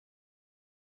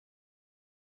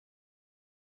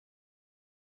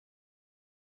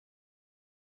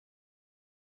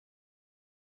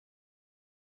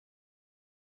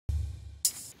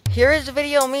Here is a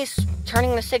video of me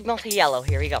turning the signal to yellow.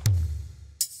 Here we go.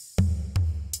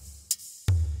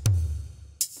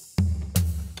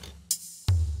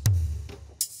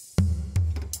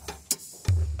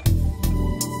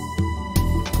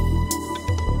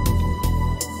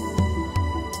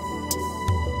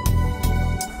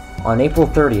 On April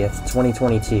 30th,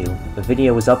 2022, a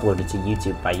video was uploaded to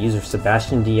YouTube by user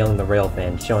Sebastian Deyoung the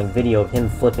Railfan showing video of him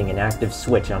flipping an active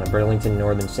switch on a Burlington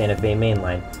Northern Santa Fe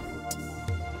mainline.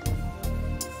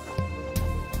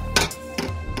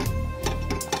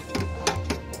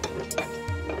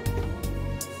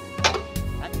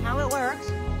 That's how it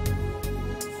works.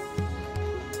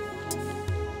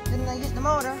 Didn't I use the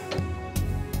motor?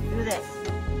 Do this.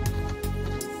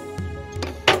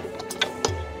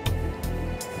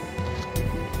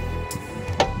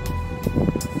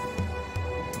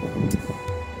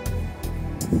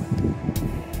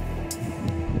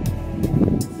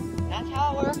 That's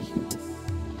how it works.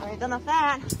 When you're done with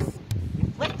that,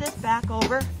 you flip this back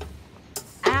over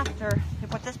after you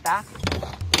put this back.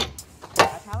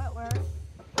 That's how it works.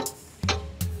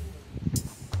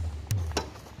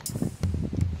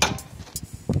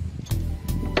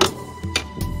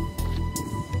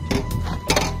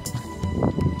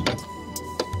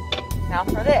 Now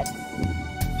for this.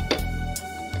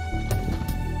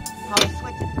 How to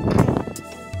switch it.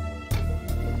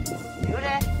 Do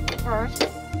this first.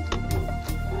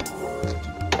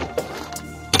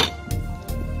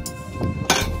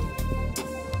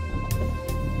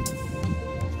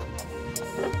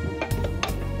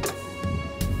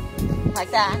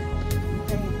 Like that.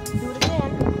 Then do it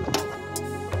again.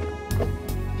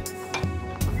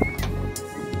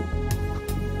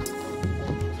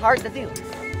 It's hard to do.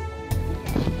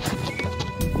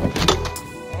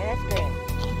 And it's green.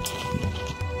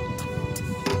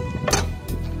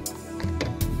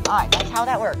 Alright, that's how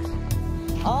that works.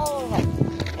 Alright.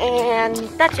 And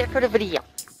that's it for the video.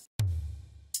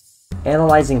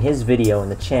 Analyzing his video in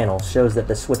the channel shows that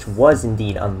the switch was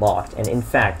indeed unlocked and in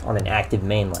fact on an active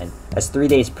mainline, as 3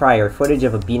 days prior, footage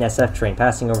of a BNSF train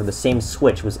passing over the same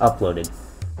switch was uploaded.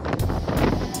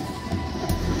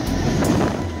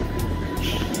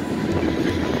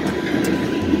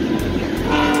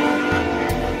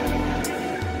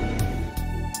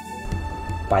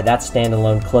 By that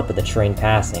standalone clip of the train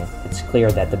passing, it's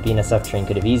clear that the BNSF train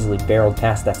could have easily barreled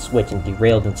past that switch and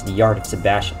derailed into the yard of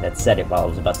Sebastian that set it while it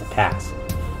was about to pass.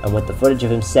 And with the footage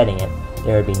of him setting it,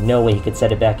 there would be no way he could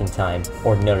set it back in time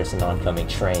or notice an oncoming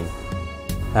train.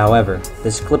 However,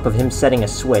 this clip of him setting a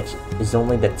switch is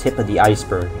only the tip of the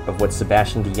iceberg of what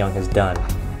Sebastian Deyoung has done.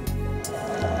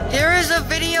 Here is a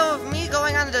video of me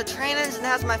going onto the train ends and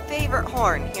has my favorite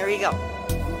horn. Here we go.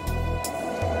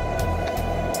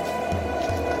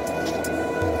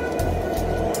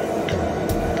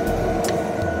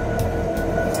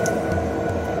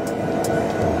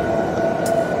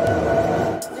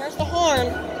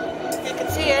 You can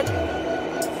see it.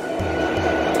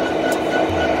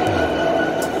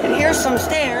 And here's some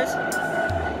stairs.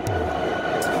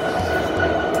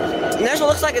 And there's what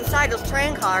looks like inside those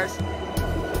train cars.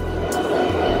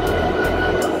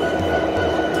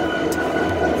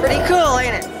 Pretty cool,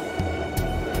 ain't it?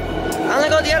 I'm gonna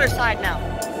go the other side now.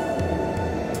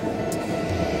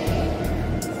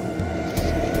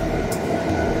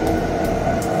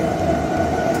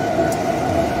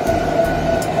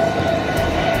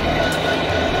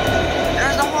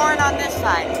 On this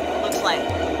side, looks like.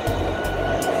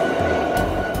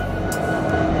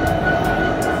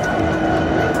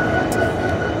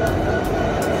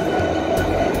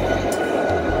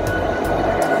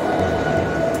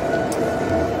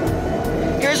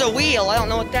 Here's a wheel, I don't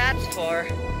know what that's for.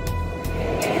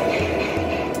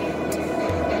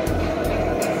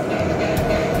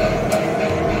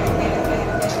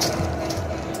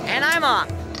 And I'm off.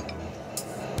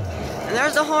 And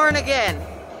there's the horn again.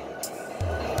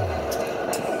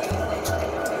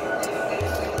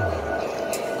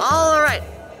 Alright,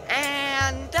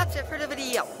 and that's it for the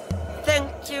video. Thank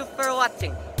you for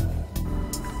watching.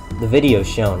 The video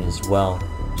shown is, well,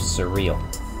 surreal.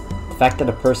 The fact that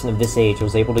a person of this age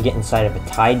was able to get inside of a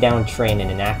tied-down train in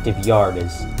an active yard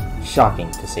is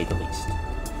shocking, to say the least.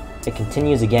 It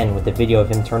continues again with the video of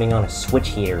him turning on a switch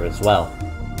heater as well.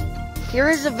 Here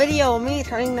is a video of me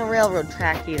turning the railroad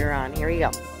track heater on. Here we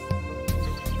go.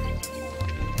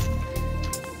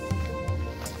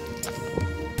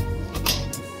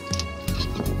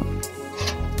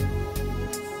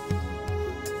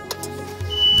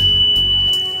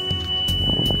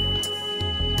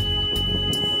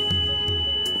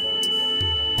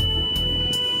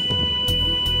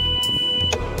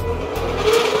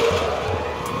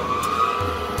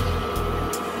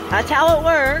 That's how it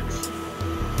works.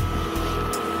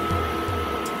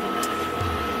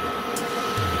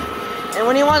 And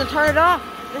when you want to turn it off,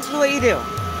 this is what you do.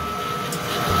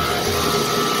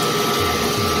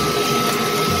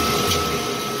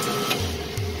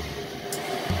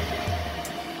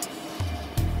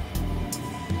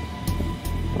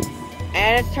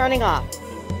 And it's turning off.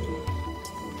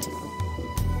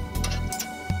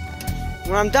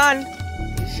 When I'm done,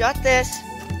 you shut this.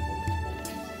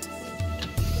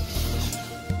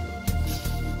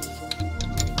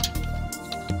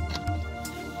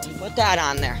 Put that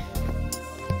on there.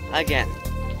 Again.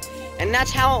 And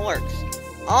that's how it works.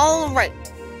 Alright.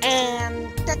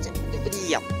 And that's it for the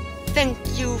video. Thank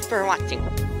you for watching.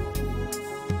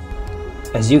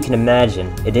 As you can imagine,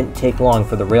 it didn't take long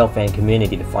for the Railfan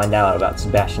community to find out about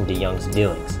Sebastian Deyoung's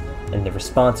doings, and the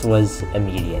response was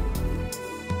immediate.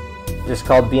 Just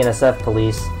called BNSF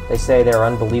police. They say they're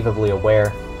unbelievably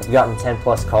aware. I've gotten 10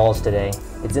 plus calls today.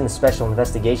 It's in the Special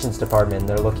Investigations Department and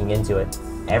they're looking into it.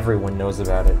 Everyone knows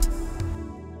about it.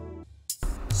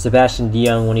 Sebastian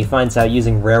Deyoung, when he finds out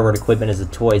using railroad equipment as a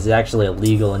toy is actually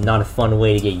illegal and not a fun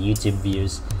way to get YouTube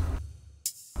views.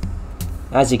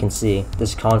 As you can see,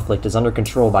 this conflict is under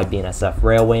control by BNSF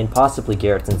Railway and possibly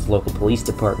Garrison's local police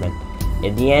department.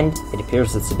 In the end, it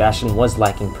appears that Sebastian was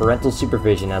lacking parental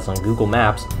supervision, as on Google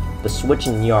Maps, the switch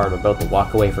and yard are about to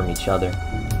walk away from each other.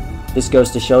 This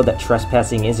goes to show that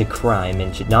trespassing is a crime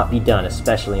and should not be done,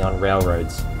 especially on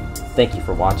railroads. Thank you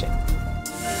for watching.